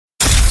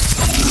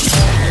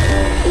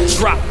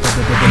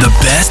The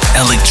best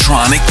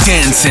electronic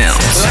dance sounds.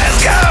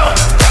 Let's go!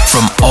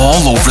 From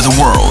all over the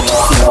world.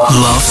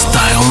 Love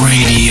Style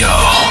Radio.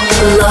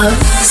 Love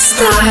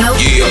Style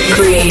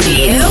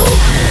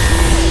Radio.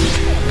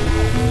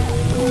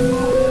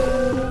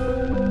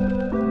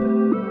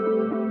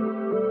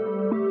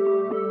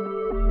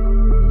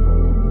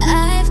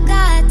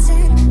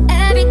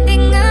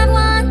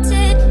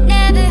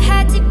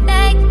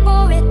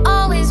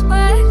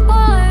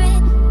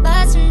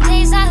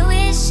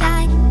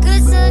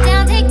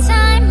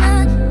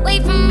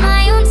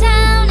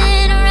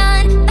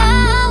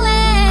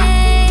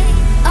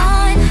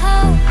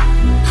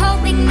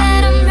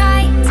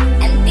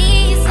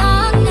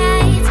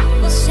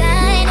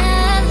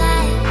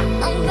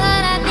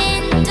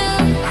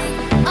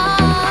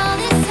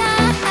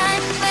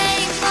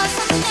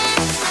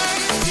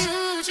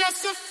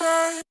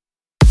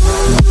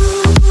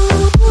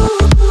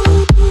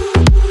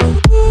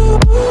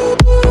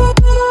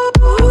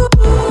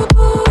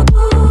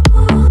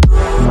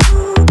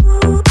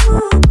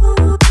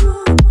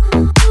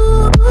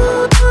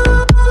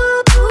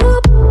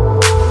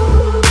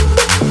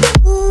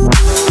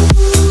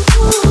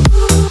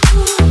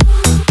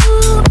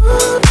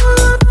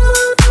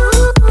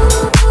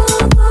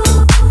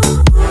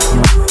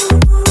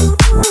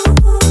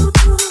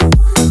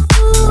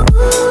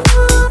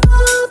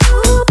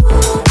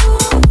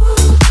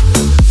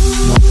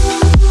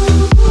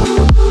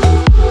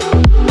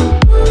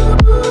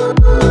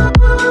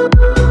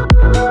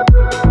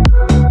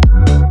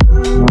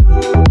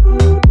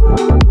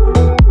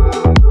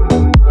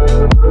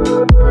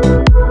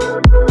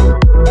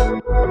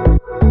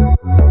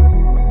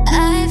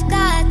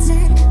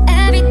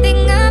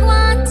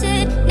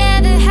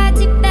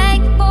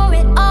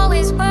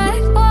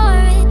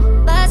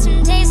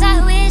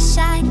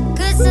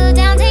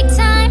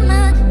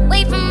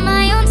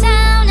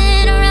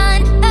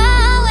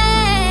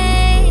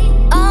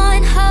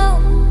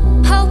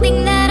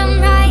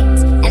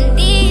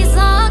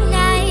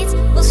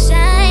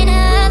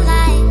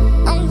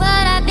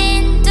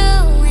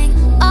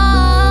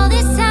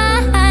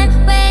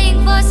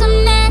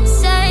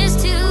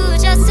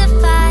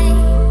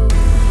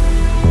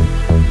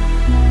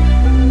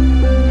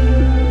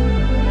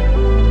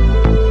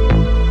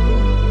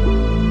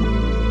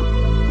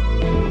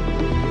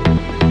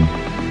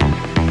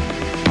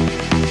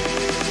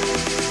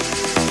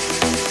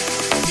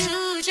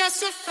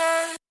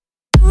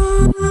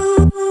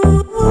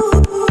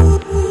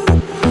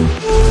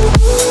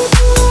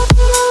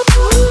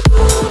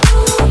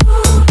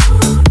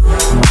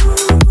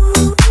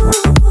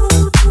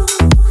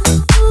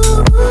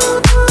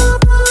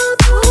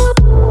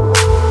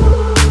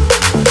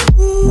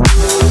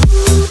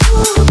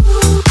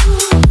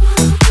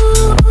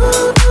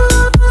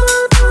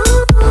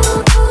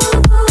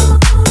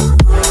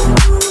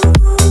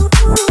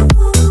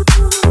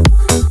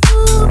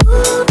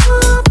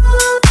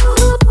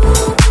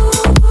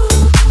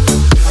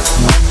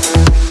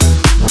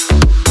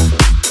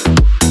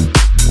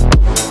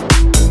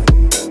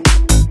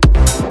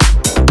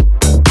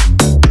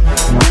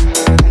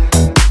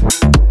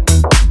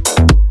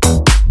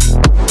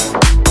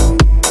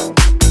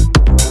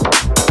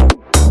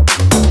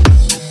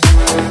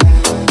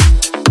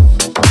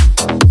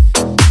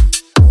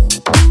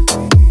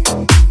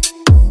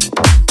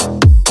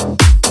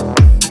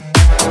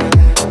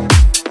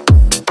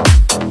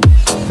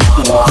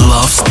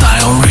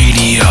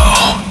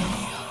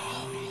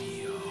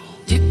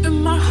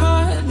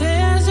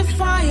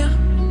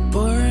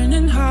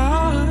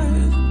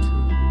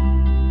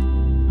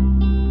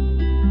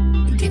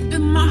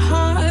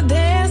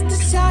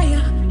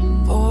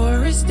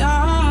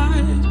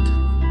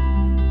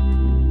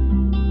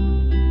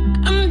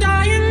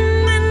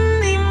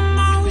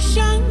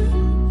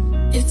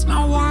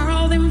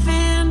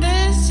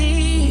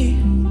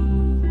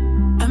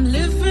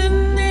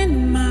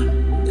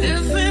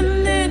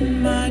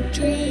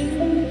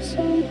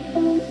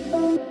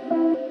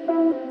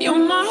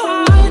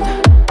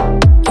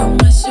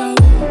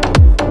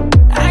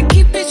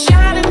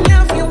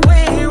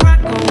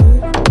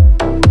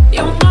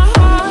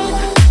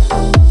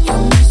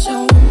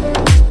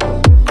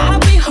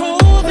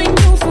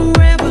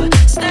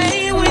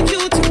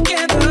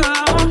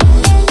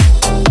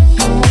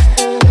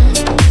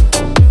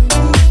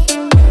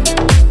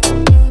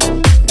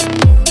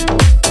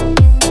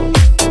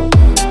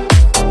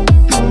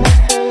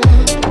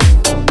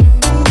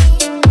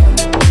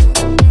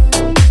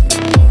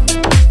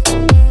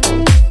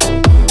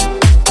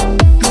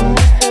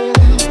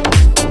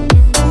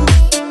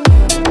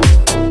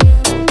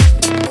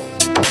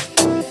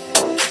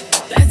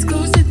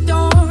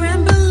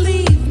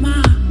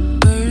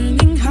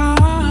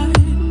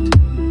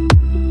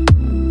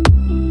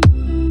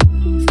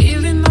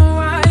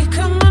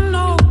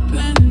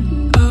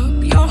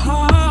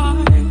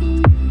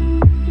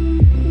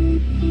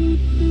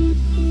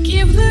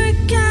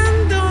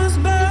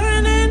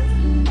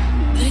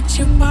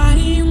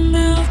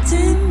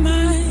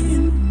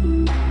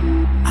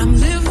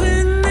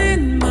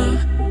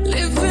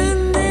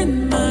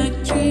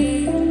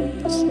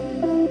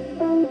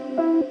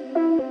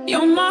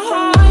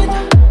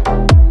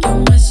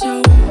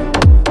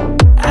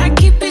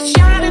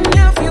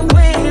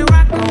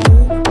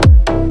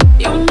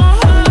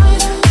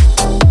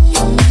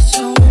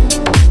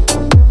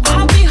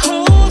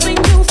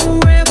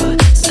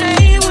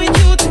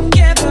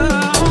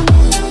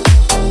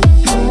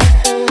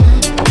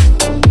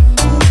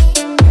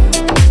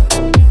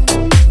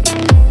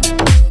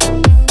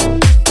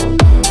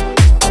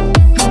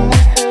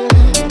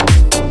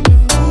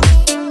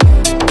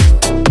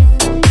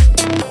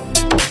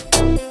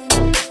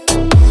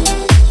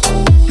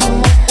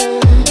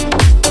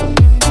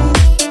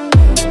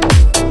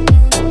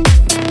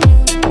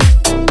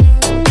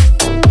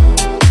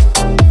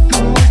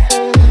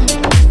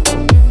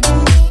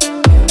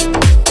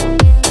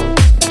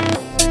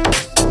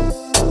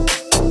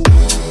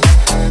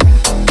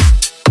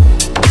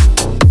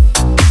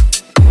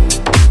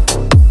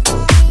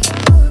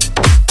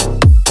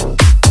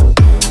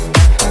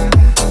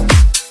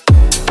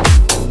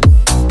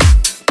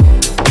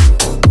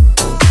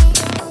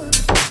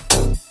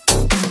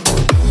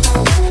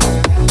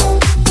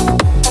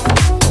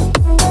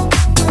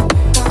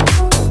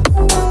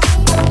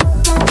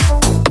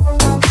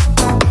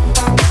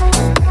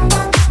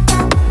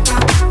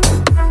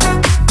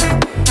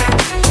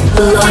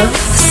 Love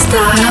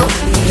Style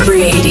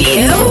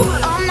Radio.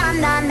 Oh na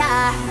na na,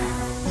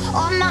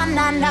 oh na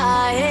na na,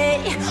 hey,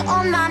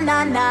 oh na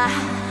na na,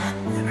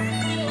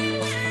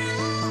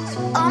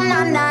 oh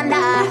na na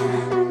na,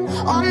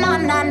 oh na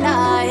na na,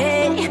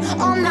 hey,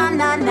 oh na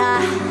na na,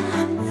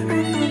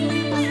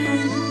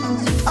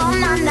 oh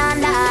na na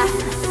na,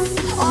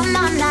 oh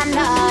na na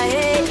na,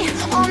 hey,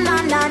 oh na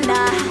na na,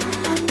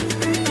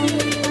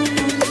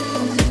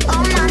 oh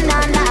na na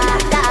na,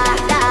 da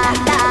da da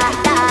da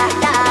da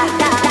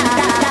da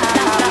da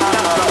da,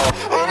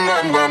 oh na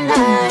na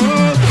na.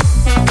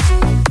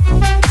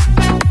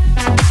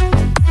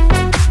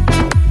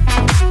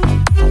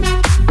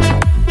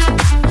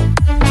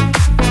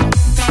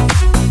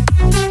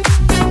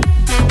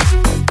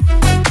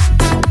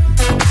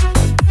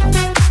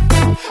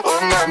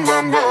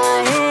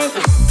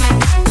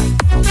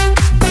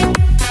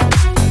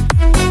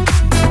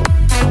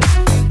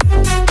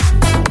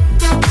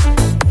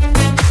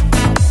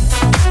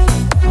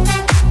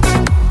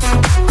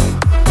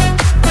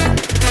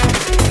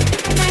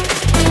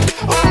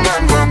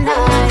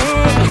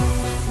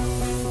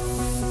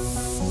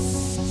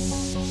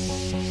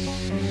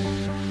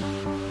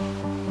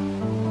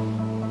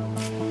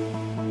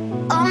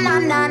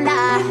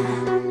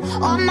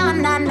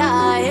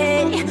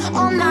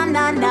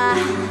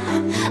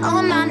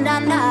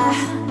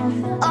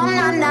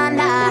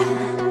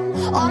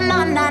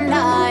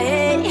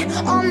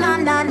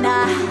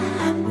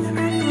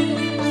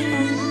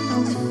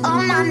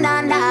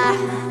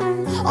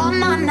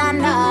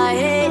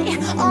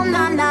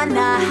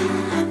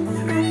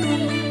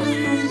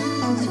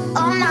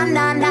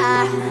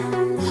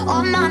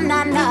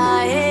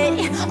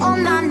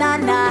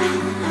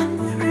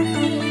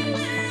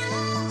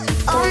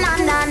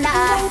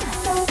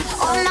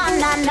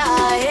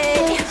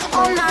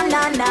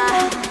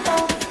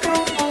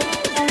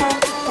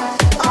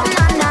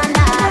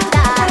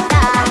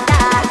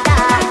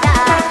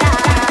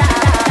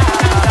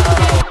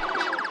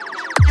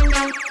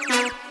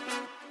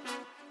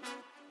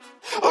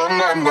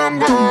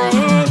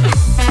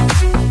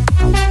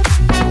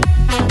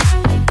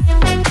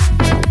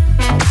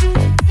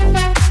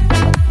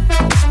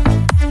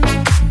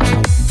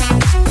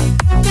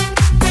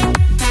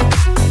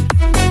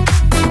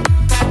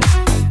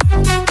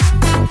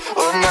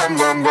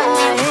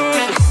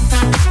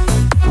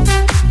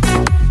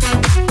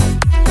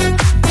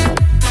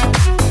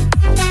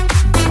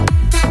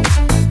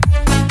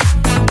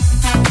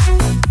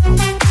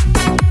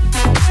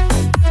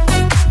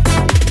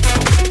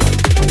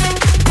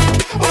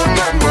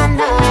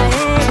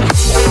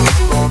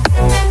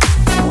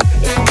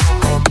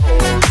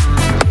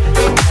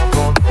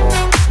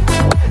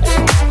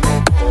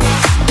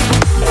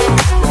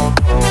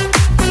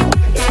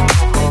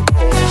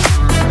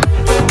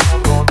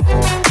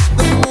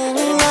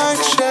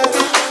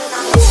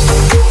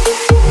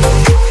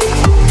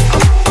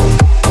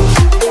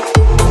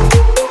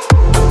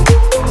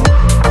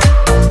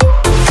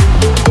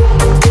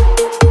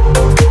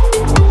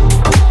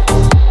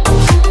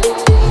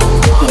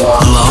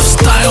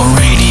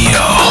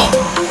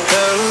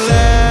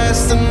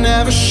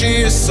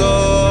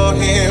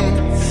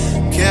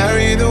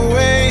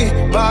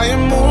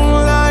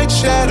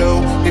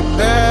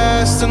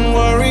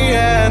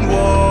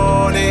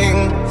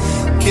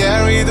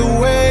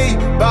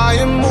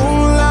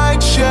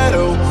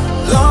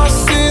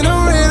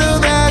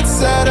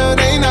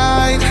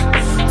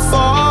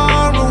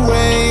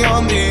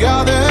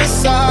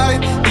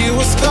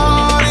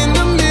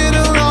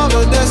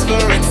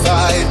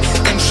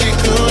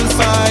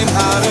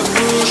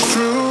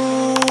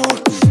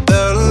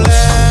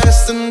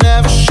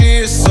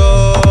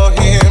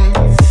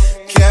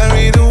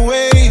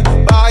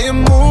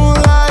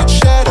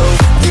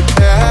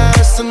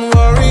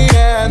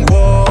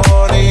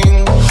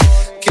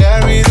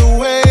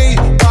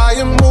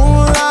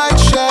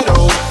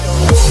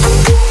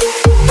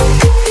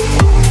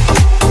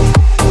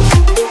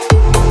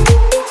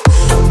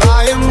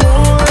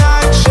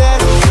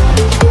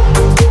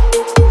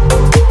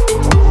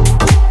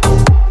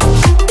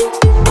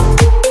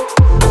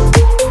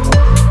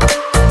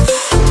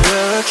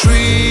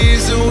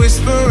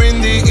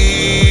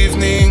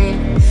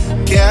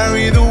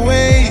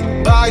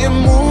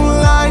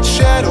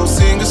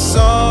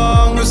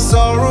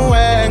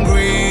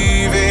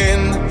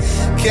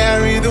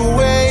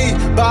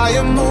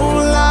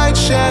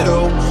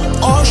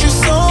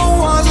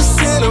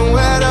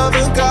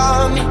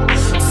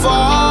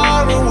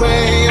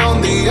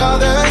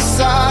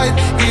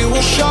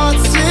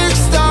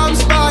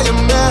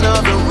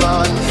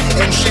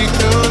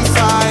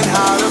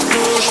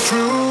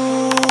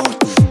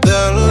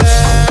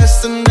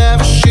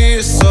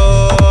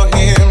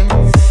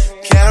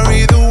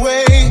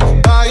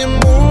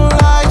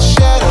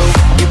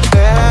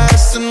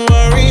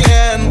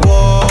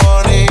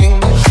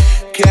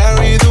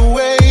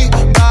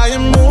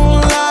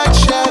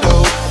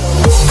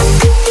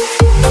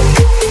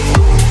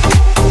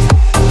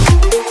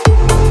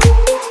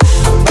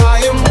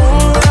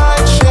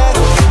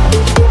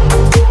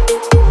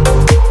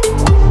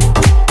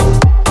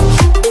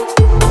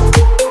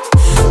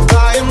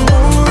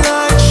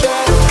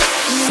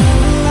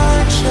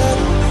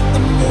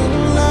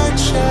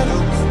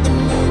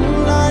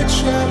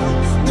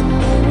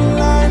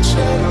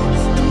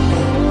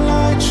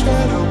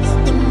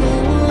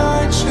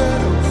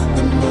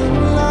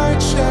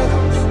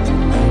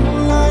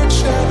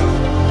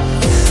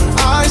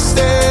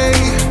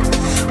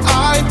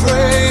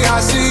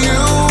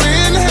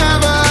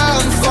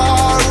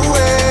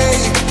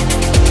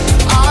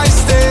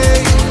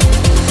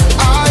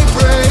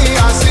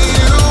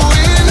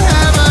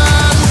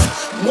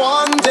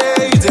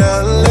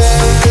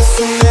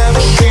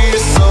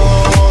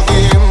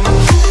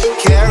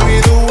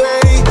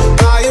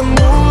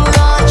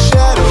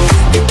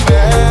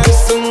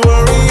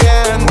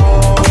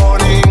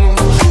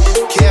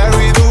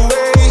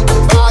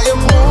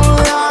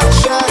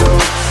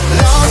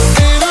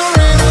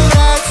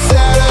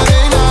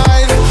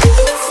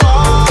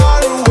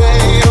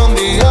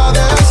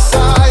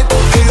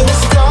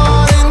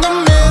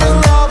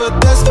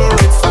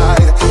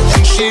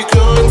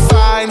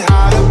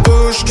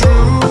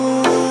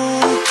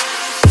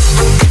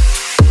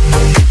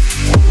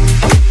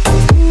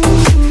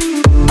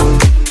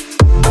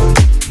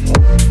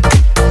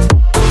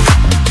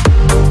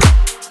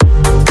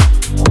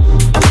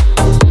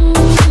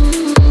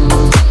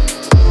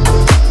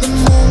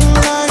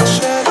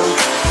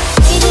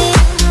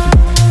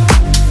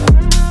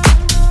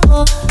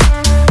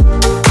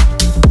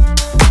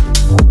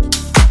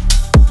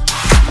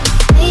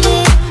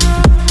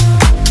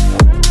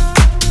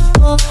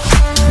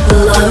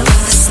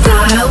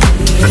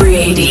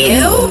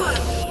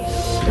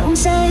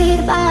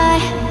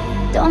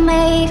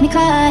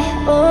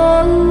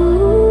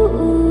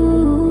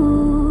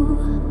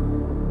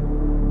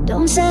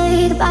 Don't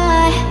say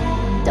goodbye,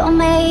 don't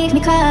make me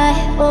cry.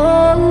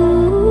 Oh,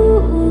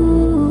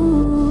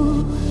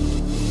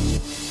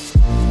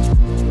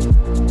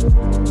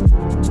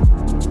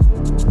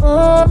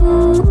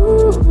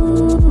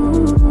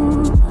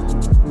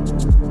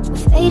 we're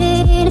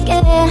fading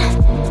again,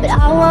 but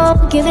I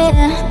won't give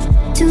in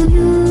to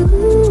you.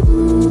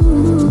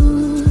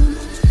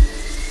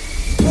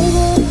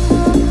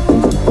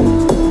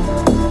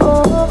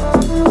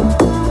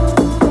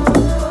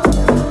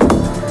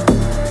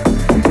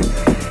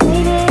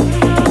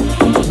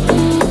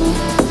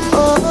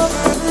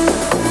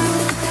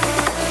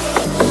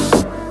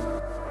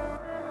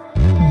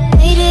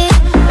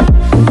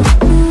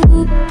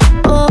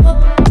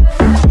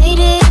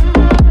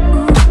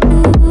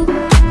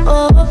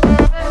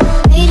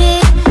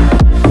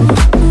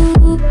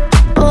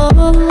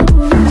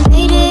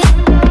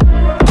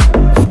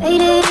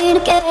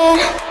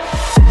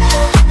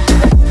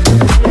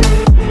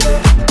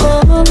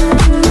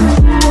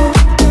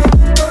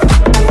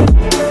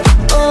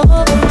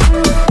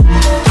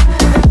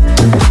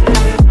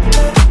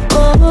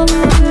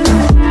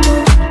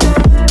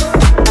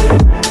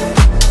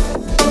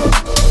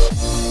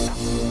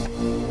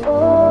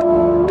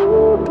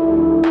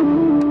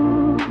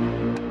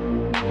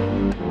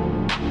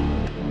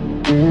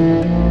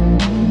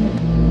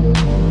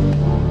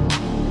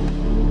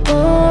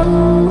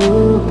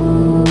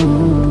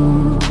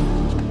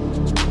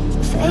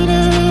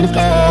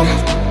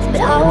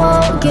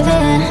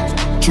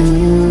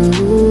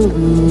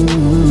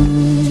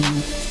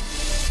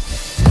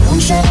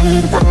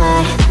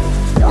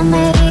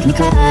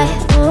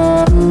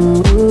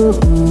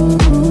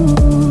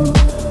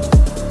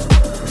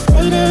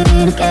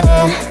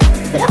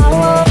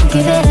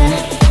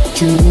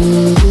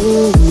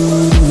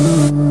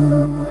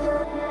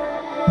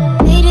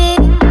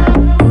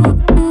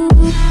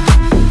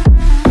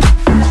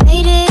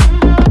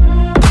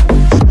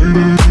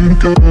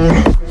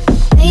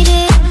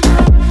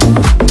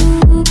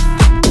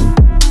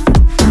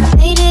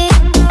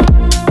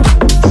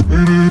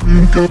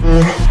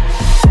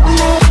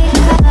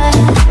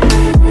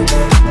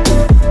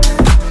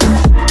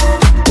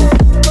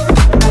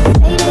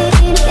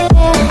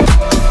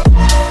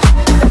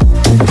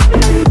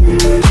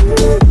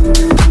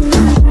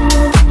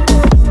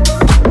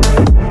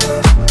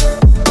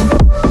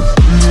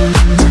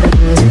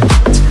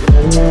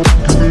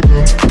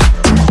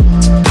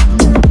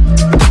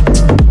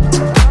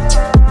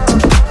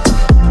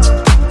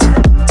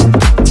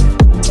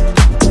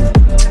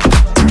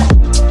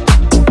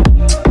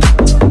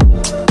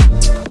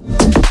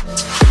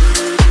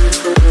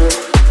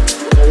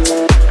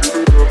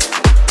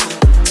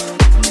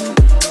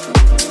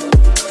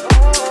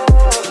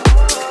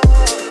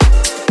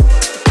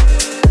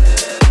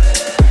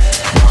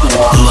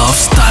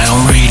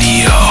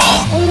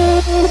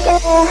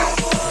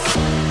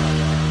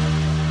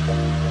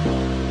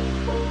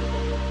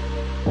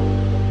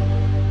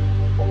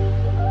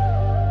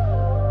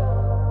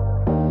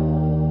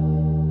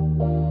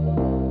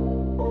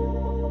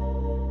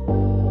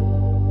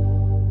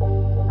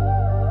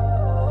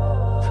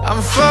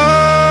 I'm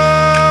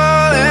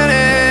falling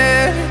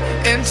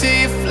into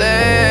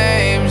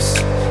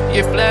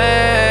your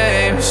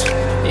flames,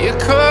 you're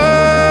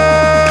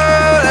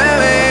calling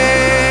me,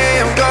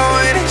 I'm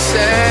going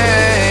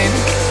insane.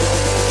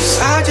 'Cause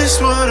I just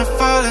wanna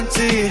fall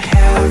into your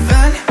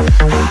heaven,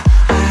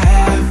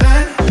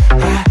 heaven.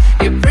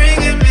 You're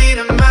bringing me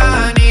to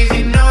my knees,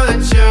 you know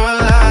that you're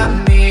all I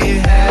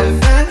need.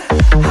 Heaven,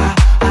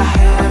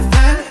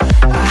 heaven.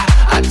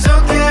 I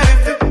don't care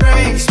if it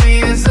breaks me,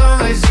 as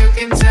long as you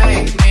can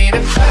take me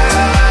to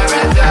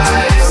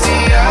paradise, the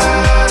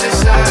other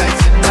side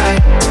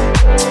tonight.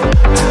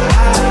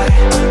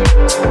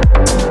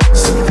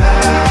 So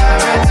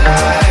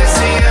paradise,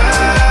 the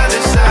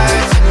other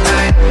side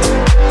tonight.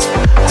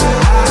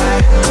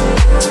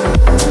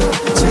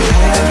 To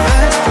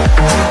heaven,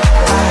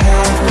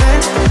 heaven.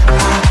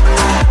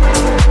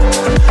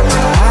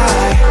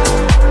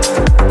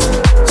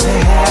 To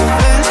heaven,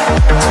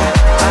 heaven.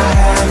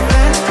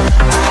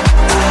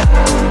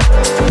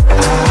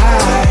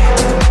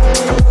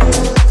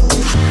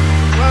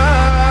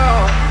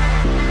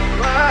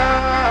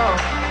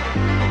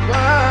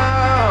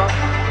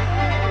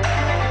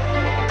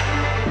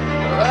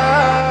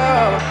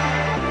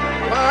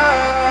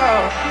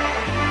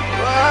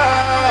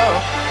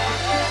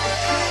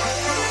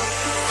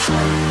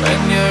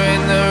 When you're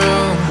in the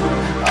room,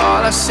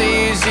 all I see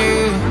is you.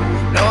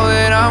 Know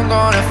that I'm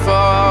gonna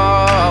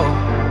fall.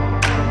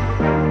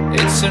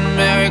 It's a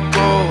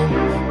miracle,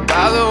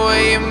 by the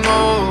way you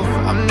move,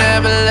 I'm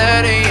never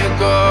letting you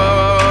go.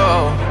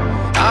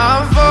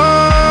 I'm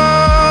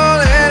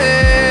falling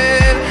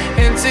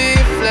into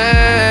your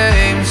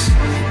flames,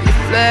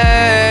 You're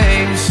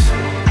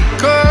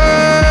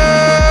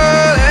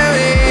calling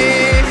me,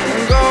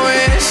 I'm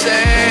going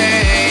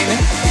insane.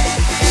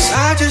 'Cause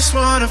I just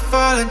wanna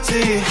fall into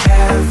your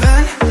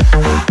heaven,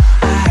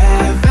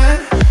 heaven.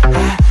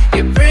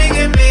 You're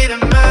bringing me to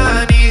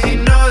my knees, you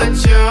know that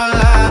you're all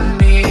I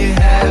need.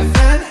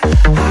 Heaven,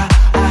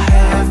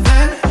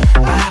 heaven.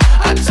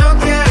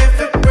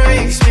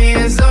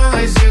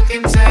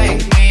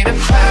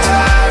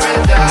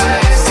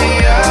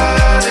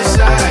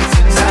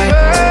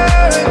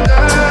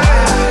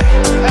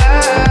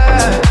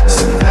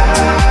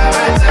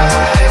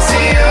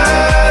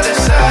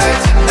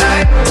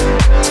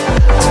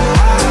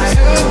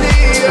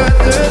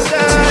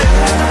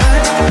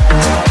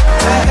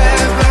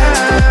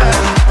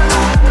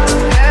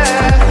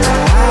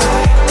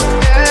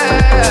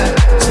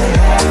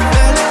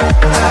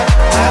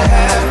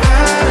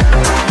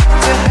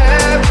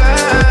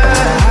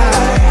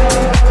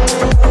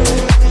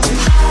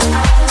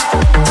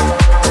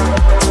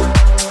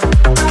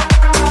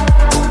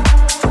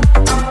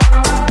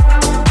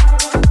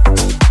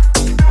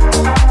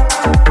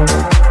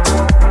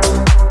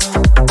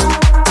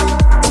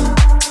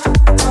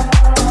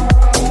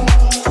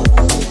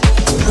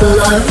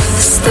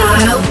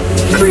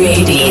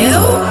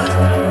 Radio.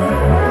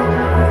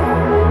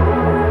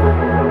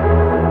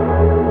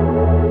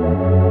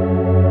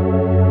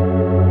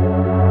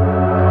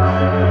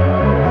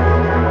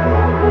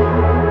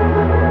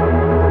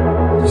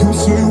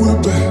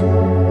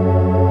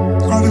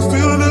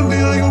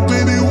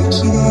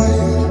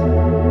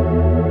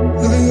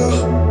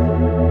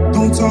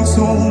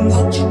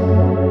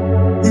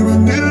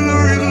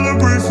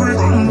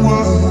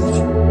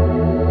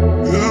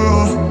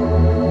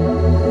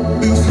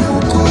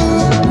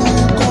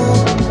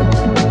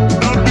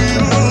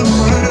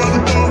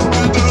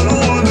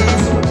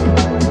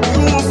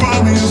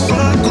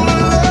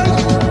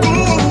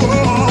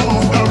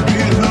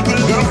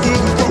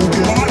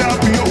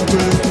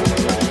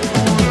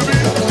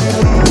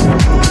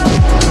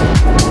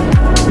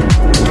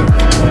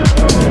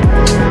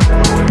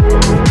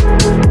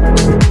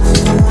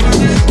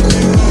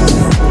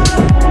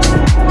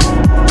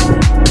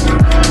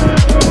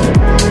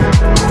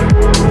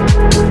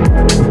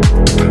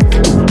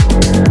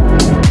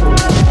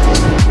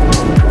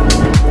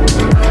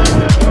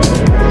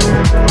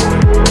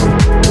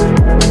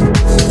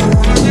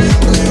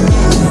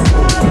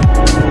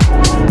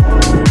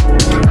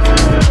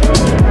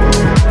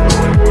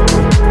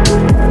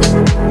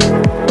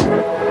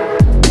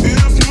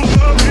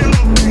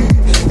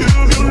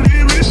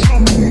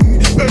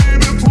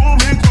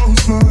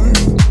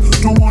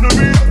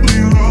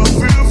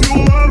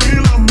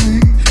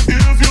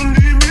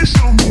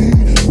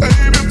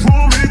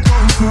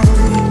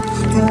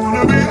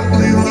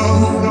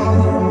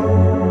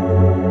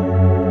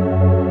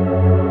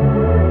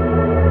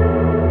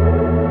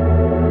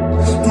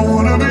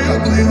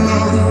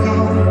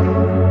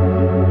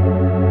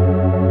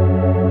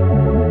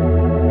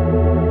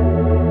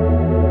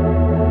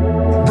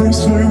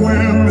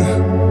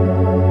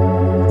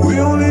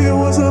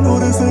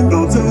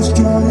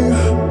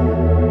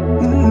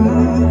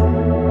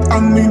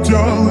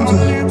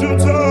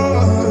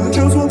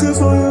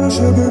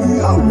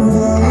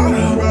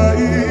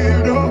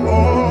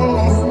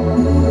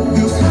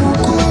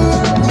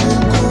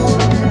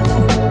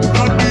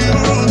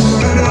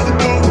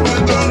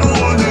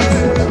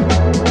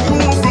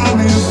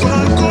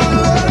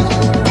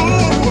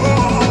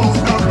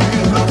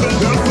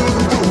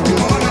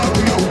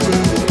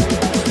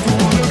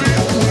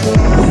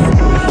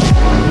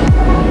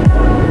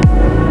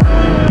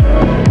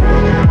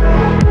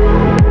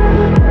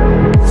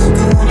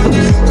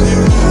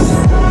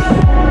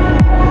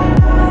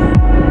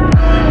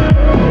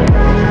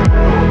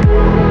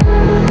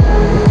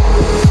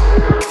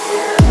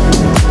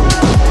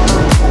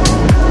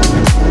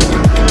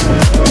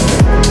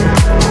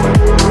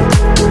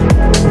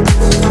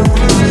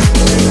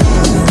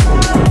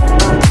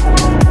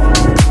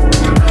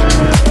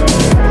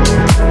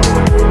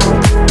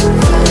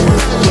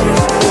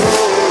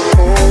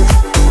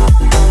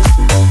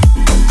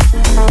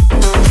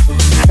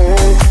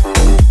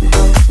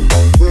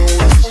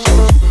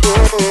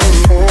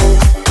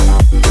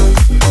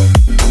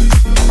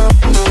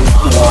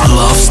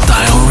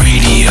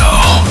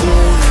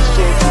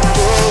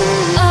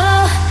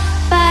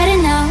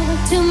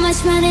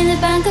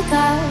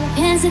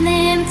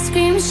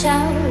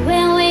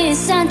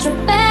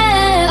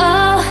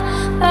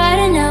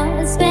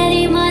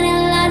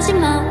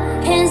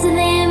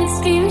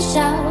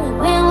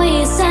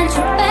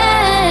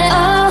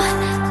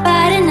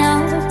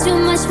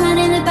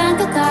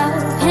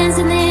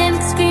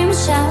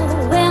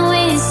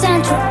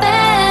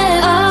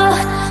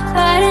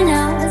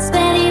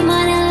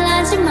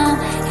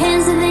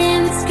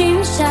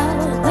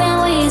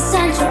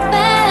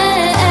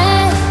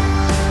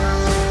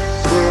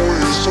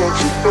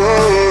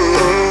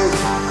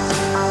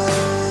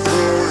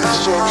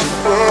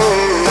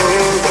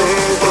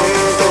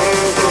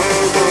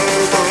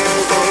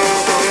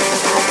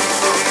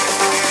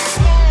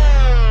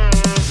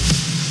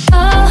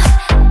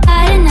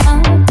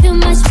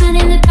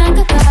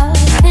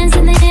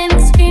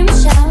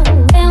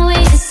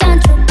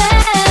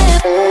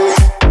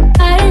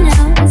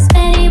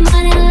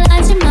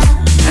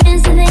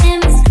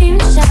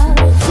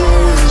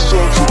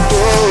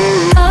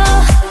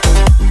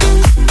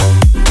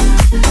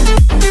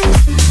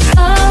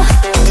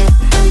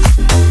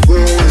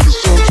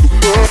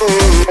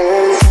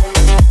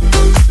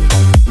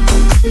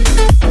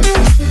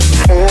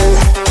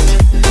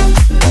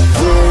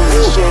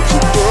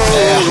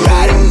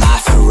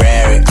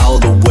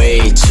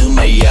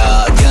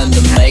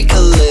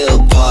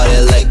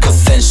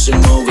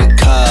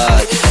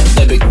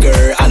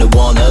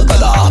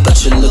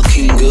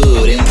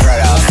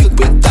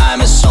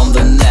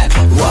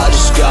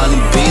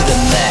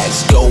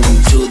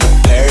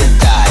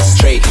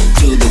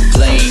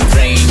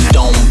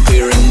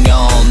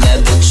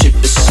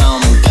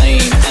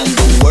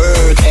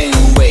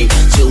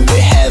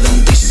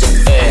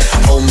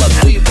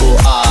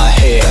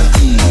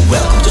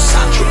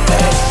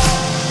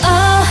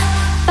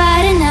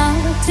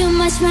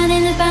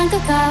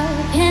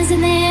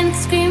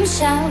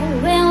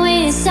 When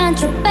we Saint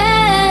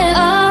Tropez,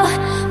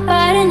 oh,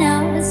 party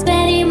now,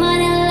 spending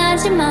money like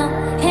launch your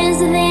mouth. Hands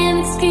to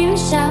them, scream and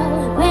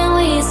shout. When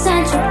we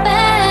sent you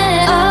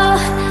back. Oh,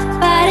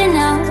 party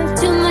now.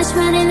 Too much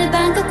money in the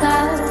bank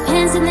account.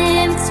 Hands to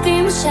them,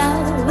 scream and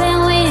shout.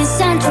 When we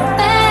sent you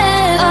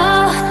back.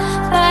 Oh,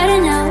 party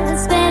now.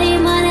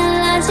 Spending money,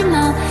 launch your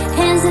mouth.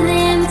 Hands to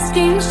them,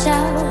 scream and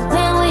shout.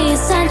 When we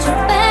sent you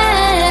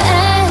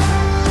back.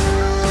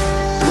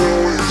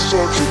 When we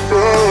sent you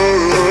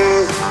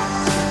back.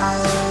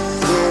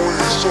 When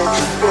we sent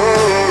you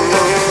back.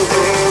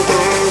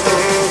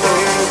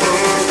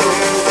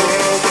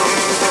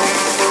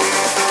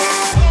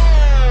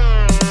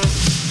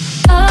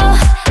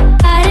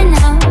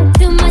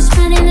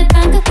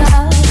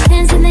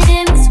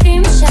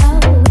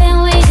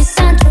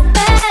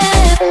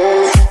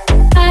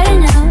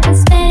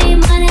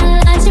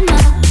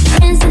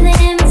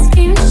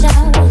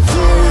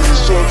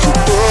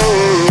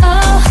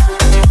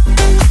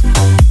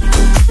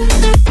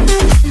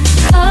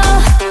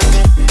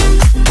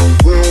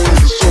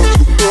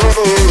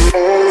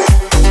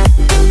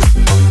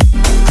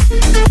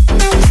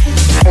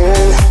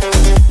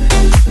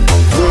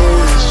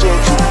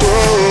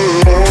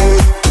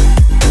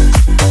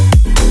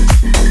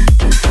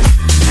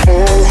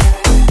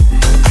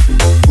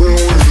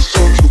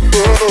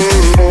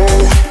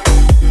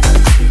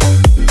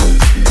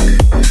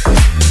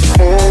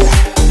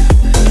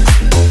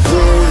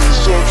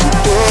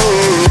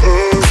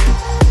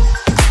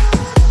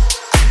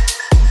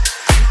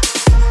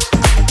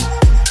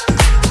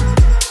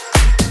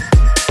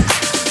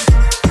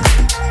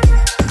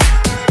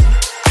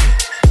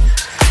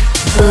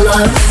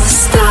 Love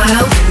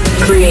Style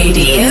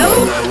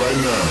Radio.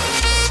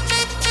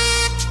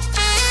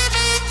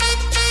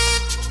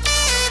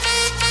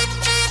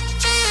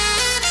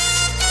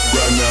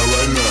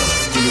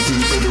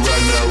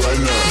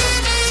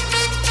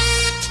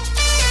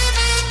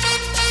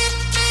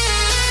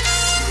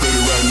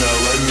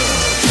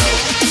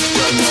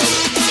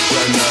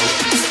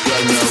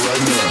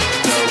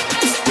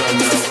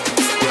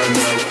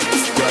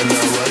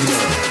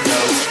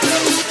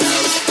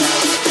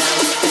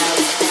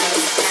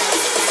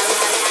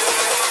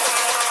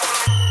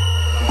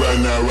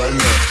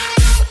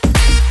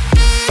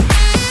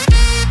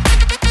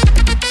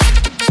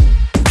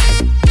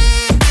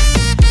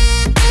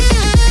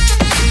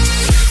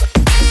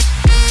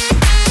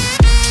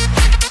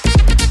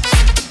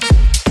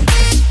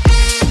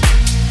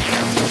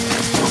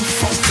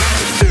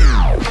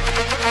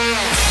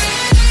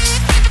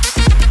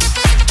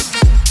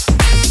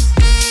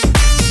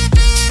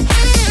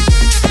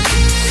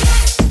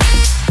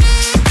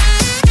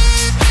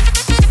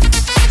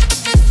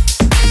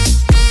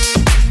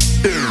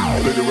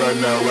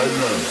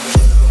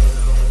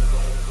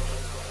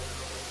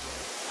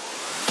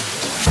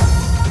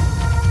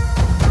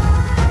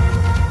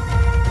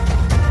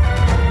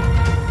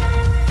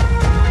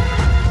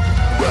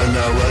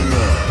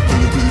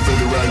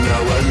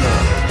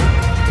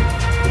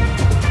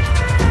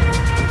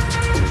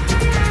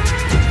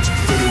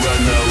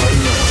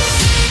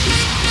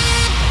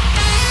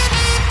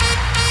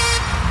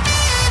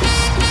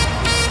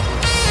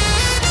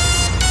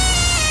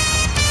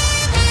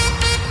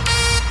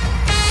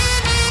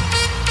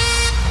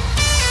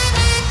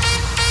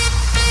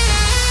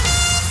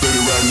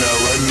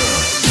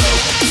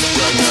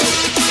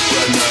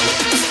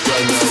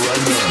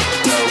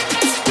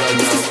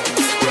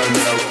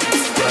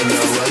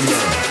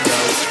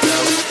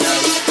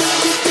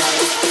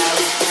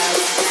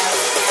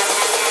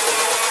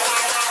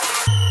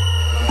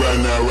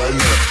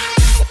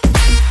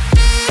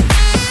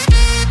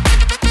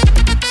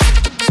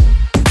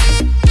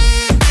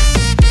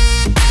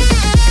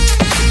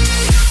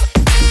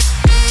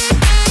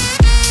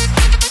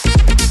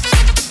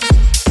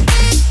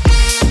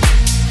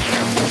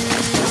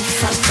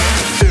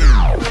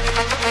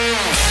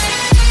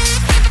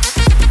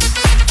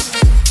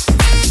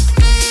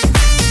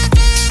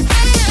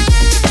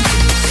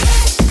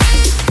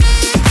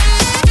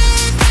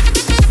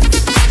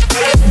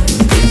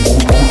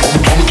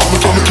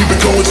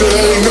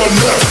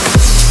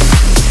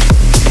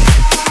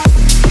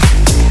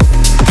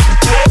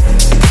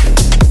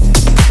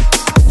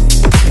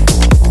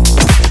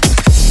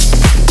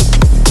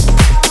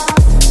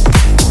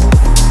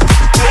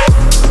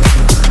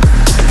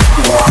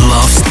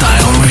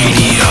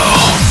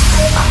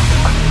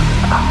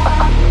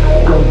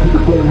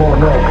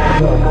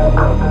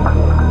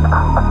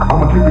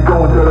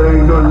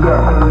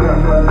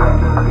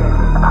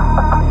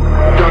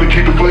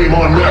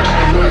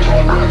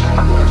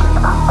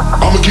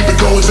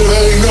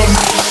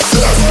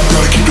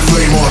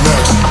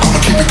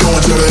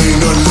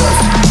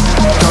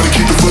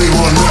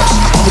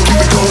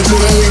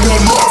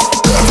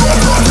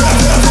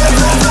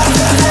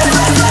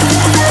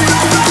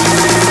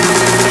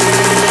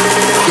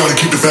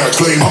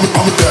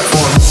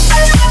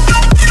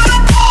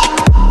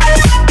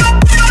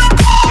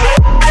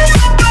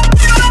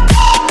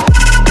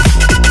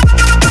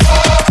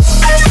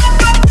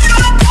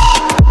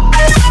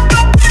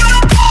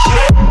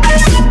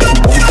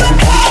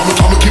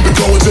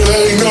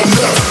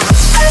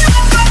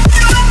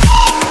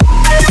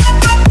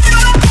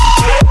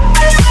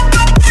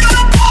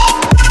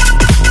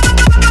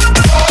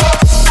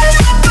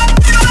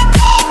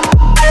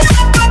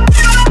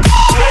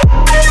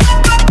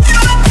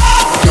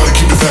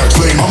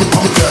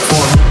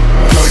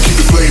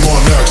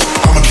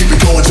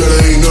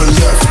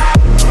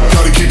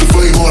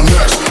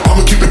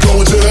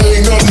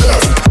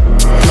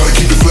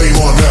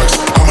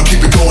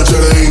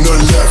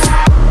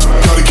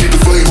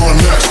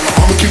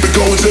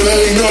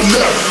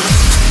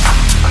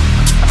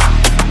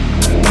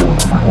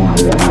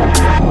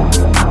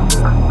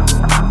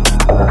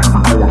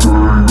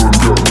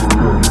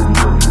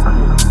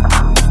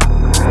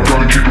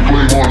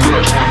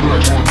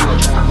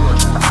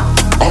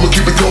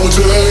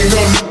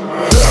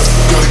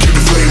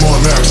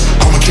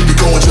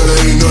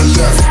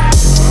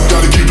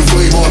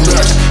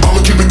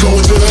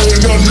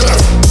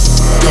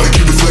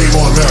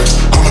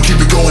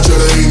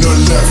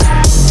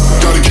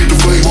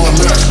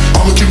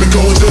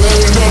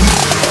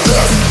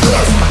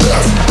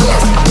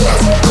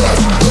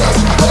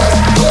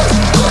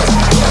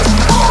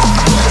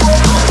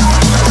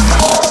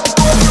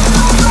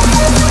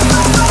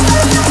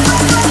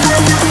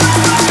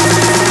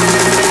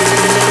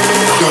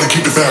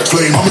 keep the facts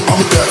plain. I'm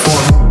with that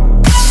one.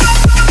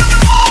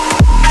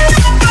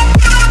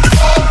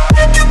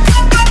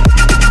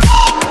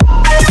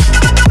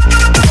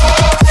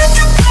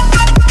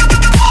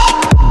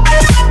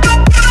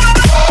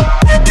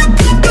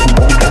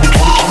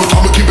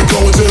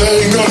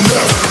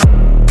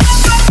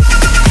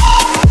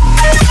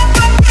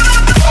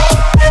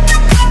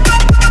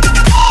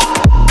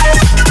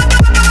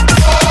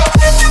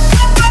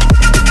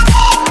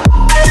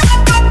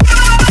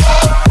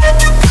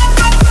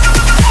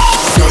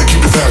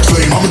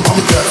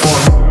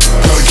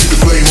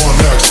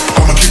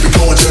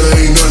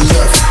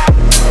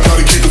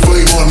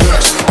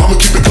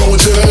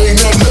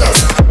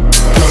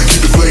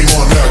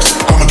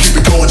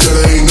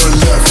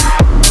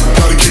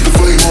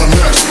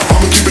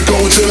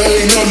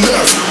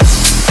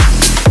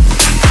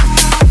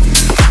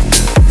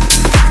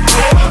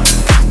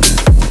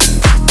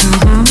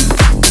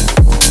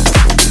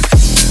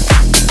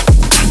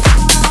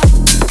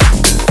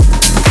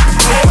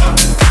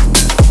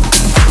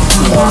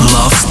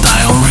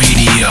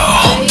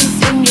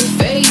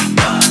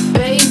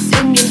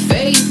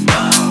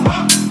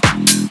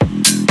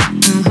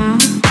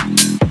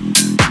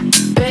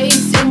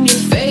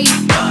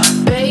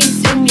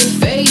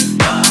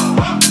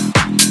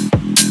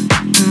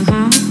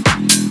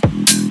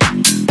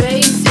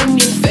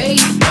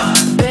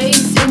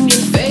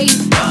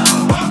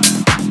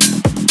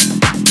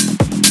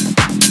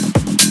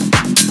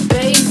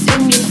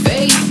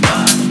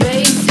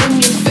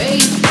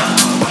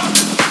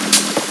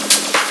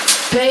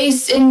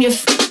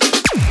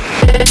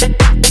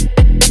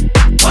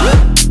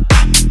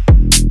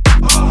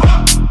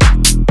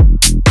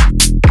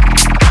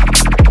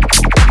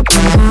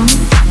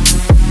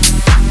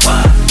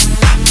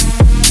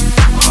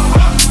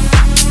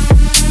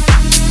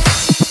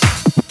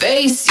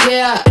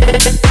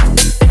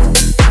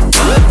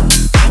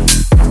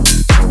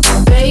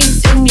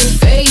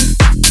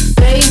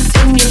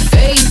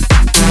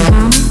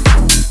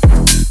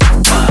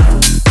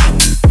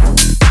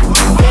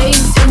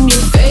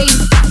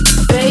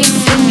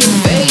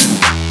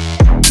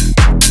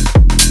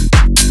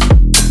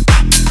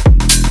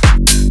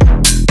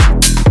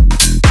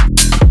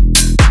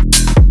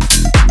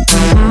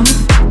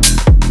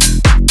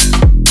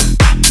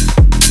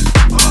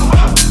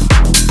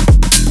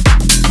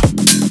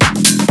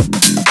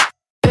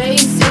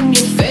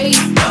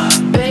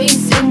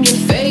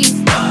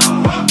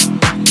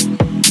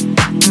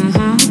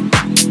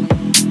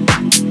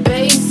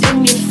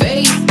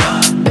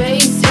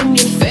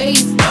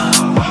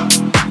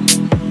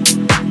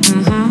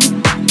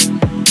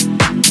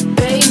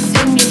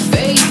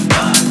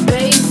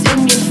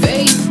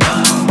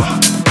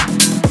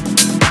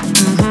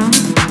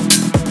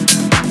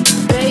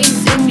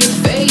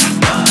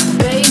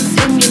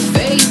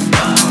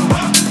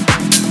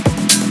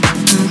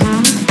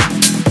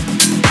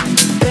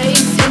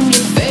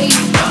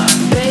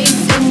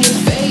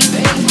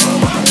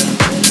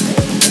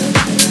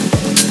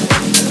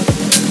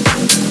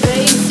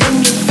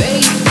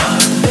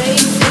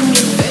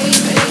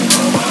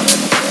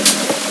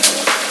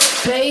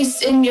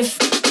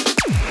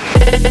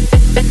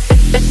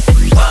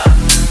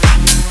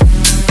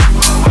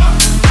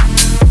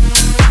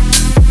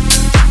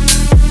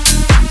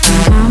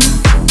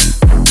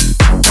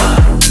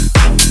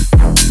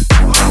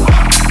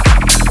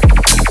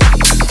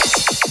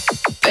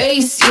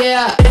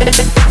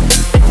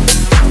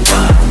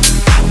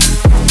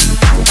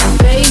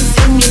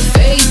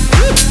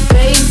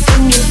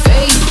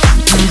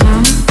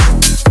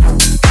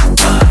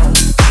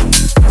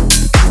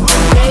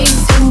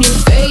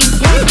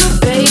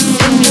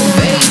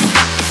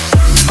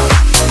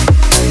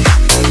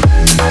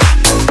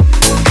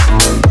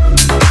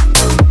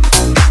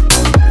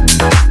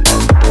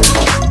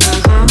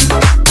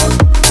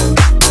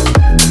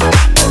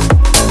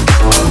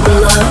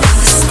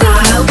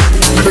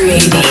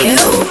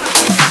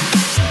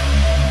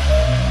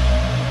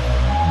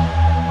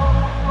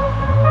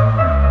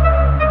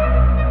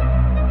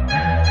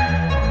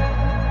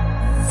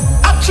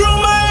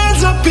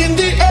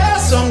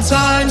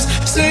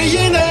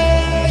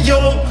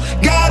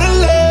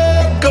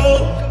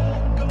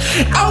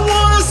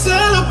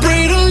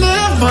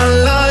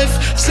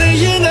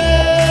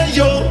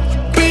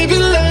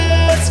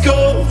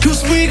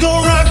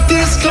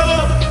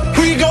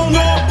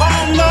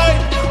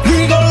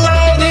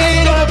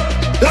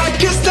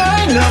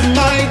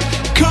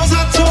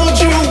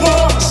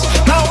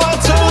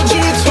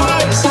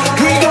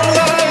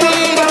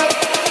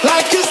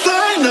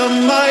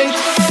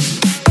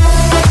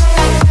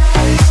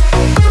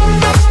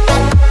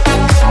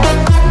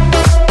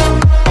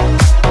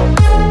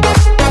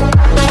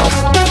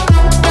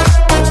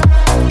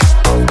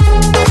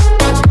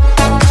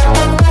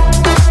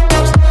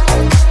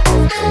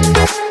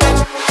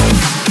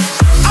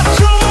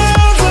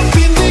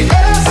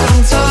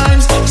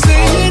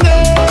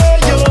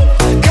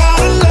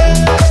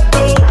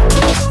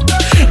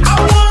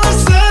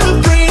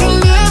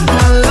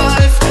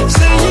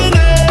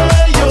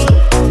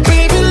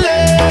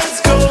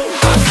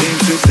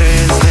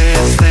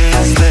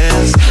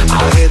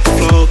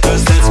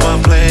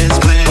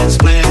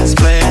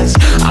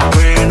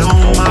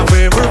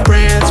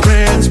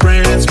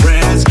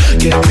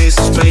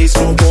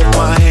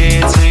 my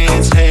hands,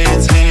 hands,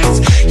 hands, hands.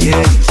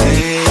 Yeah,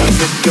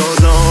 yeah. It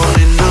goes on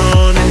and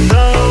on and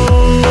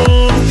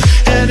on,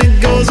 and it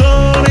goes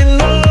on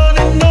and on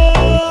and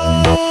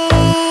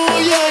on.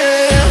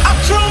 Yeah, I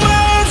throw my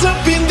hands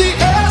up in the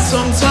air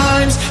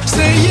sometimes,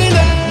 saying,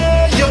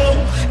 hey, yo,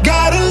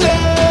 gotta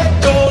let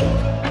go.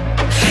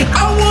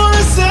 I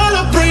wanna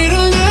celebrate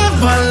and live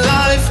my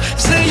life,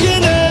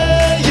 saying,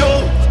 hey, yo,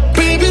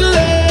 baby,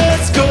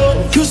 let's go.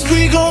 'Cause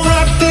we gon'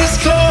 rock this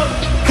club,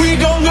 we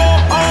gon' go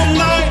all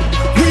night,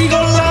 we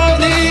gon'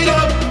 light it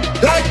up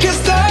like it's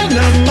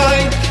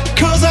dynamite.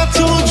 'Cause I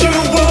told you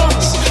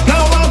once,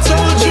 now I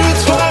told you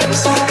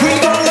twice, we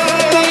gon'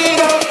 light it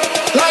up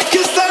like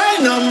it's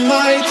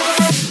dynamite.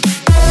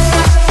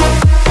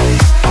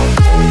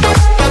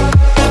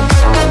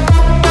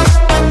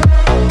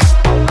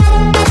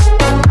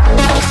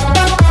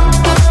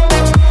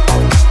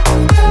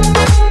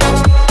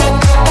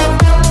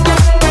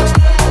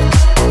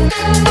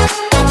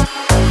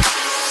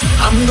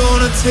 I'm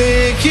gonna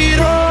take it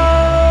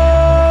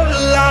all,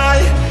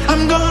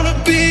 I'm gonna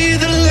be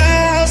the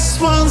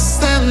last one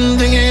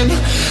standing in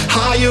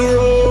higher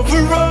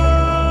overall.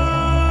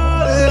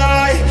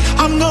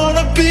 I'm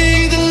gonna be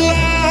the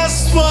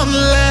last one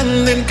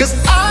landing. 'Cause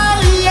I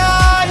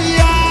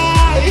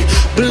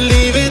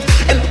believe it,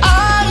 and I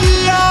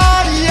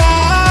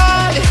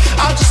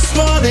just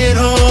want it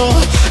all.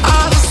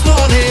 I just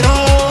want it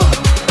all.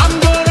 I'm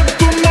gonna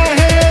put my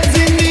hands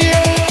in the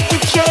air,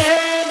 put your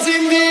hands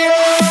in the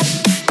air.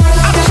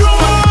 I throw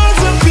my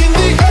hands up in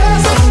the air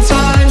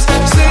sometimes,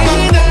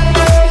 saying,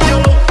 hey, yo,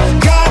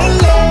 gotta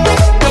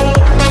let go.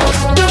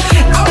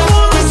 I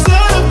wanna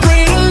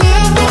celebrate and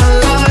live my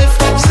life,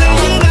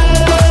 saying,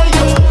 hey,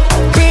 yo,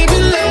 baby,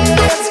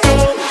 let's go.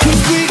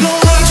 'Cause we gon'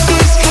 rock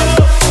this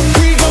club,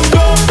 we gon'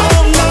 go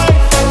all night,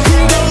 we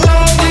gon'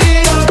 light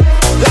it up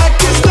like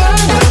it's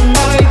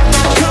dynamite.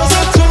 'Cause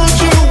I told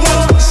you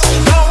once,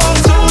 now I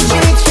told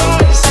you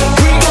twice,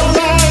 we gon'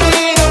 light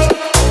it up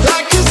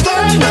like it's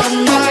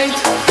dynamite.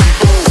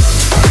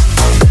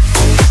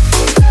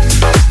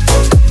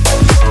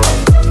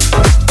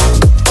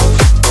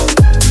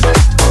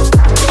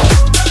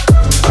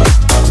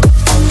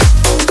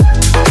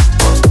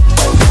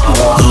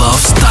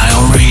 Love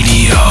Style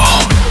Radio.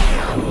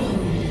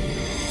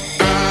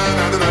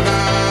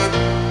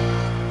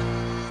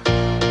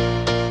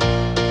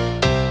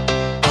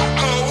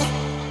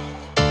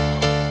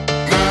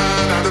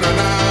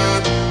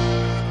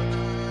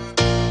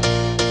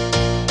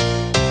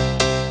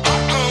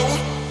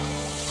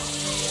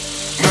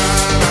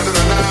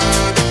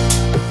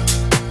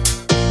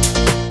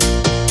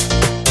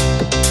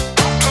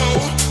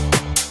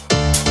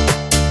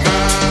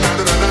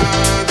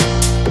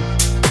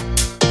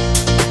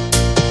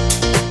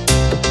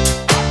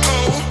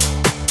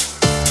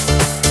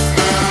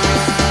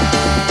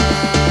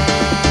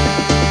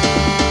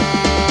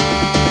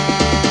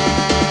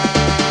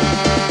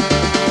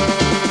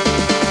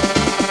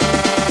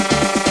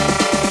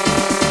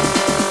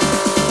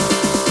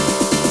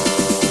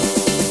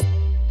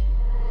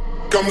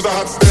 Comes the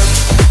hot step.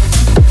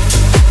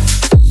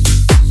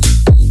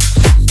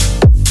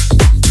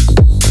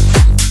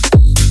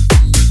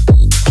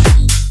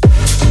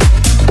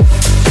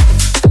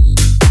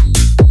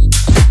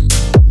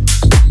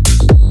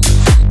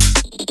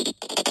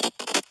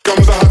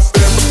 Comes the hot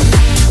step.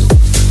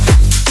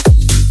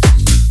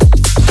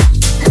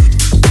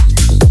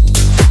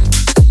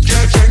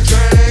 Yeah, chang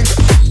chang.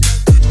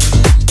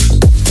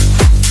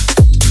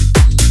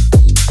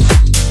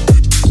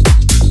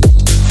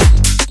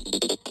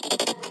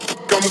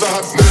 Comes the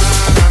hot step.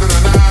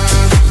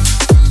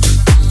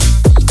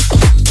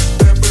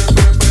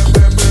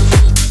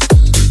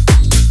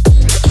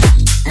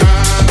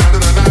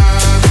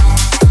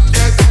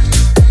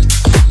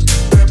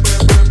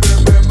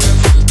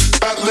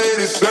 Fat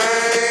lady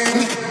sing.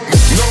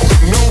 No,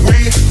 no, we.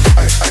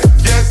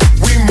 Yes,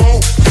 we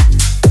move.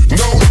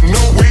 No,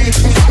 no, we.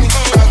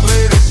 Fat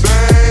lady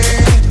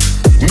sing.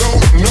 No,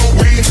 no,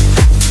 we.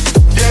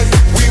 Yes,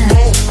 we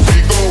move. We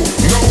go.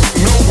 No,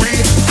 no, we.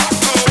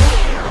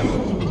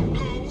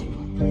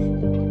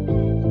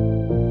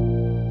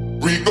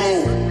 We go.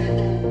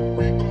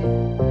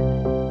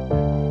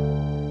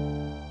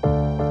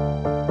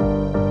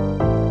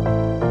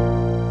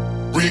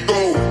 We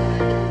go.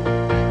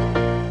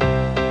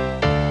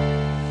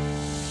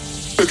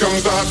 Here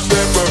comes the hot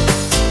stepper.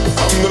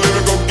 I'm the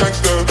lyrical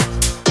gangster.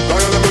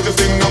 Dial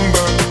emergency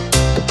number.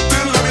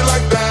 Still love you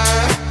like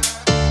that.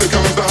 Here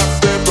comes the hot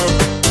stepper.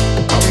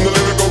 I'm the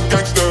lyrical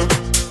gangster.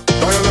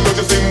 Dial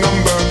emergency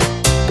number.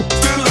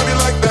 Still love you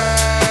like that.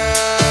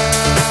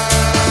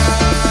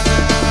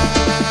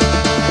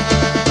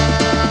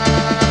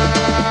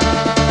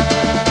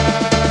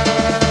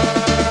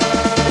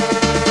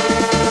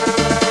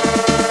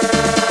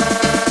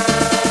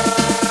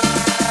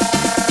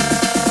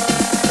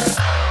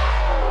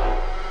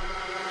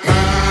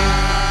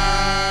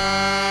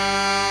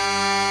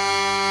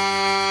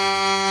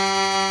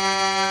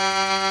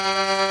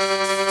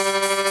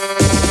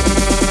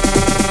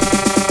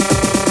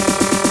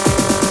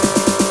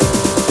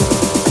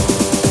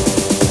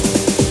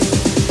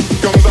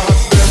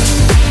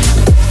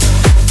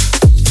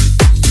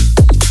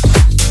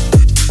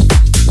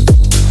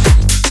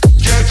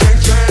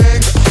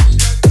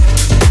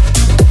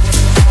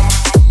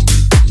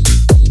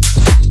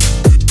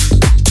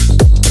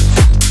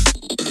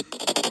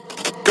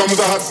 comes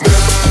the hot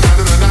snap.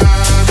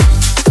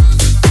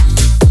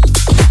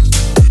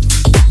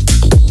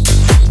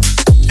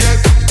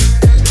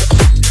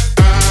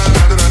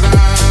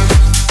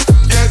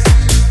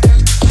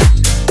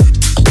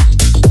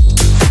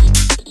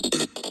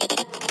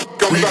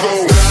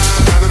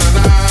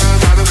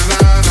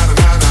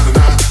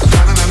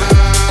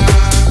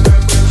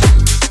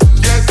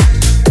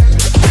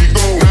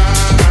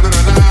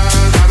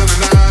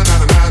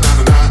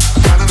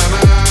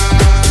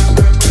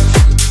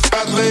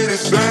 Ladies,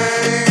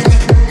 sing.